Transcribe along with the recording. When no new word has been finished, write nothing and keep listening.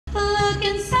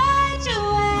inside you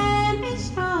and be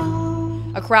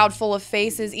strong. A crowd full of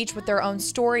faces, each with their own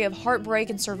story of heartbreak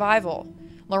and survival.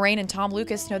 Lorraine and Tom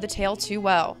Lucas know the tale too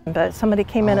well. But somebody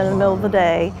came in the middle of the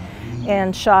day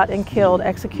and shot and killed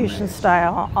execution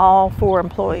style all 4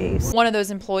 employees. One of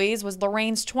those employees was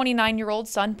Lorraine's 29-year-old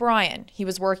son, Brian. He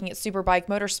was working at Superbike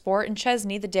Motorsport in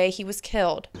Chesney the day he was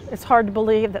killed. It's hard to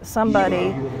believe that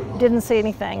somebody didn't see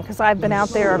anything, because I've been out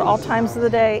there at all times of the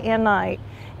day and night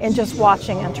and just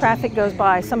watching, and traffic goes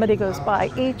by, somebody goes by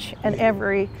each and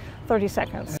every 30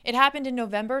 seconds. It happened in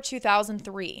November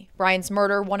 2003. Brian's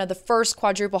murder, one of the first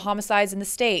quadruple homicides in the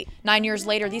state. 9 years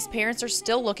later, these parents are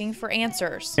still looking for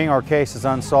answers. Our case is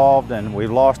unsolved, and we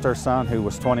lost our son, who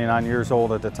was 29 years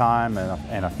old at the time,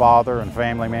 and a father and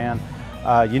family man.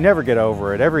 You never get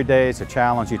over it. Every day is a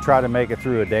challenge. You try to make it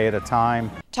through a day at a time.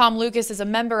 Tom Lucas is a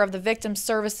member of the Victim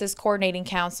Services Coordinating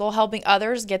Council, helping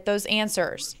others get those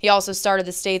answers. He also started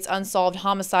the state's Unsolved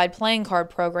Homicide Playing Card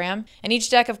Program, and each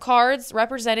deck of cards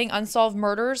representing unsolved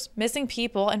murders, missing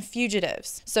people, and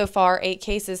fugitives. So far, 8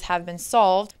 cases have been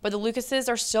solved, but the Lucases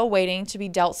are still waiting to be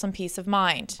dealt some peace of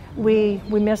mind. We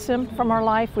miss him from our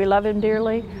life. We love him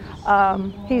dearly.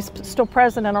 He's still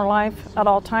present in our life at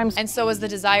all times. And so is the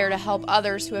desire to help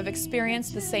others who have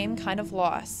experienced the same kind of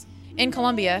loss. In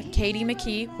Columbia, Katie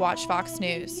McKee, Watch Fox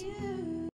News.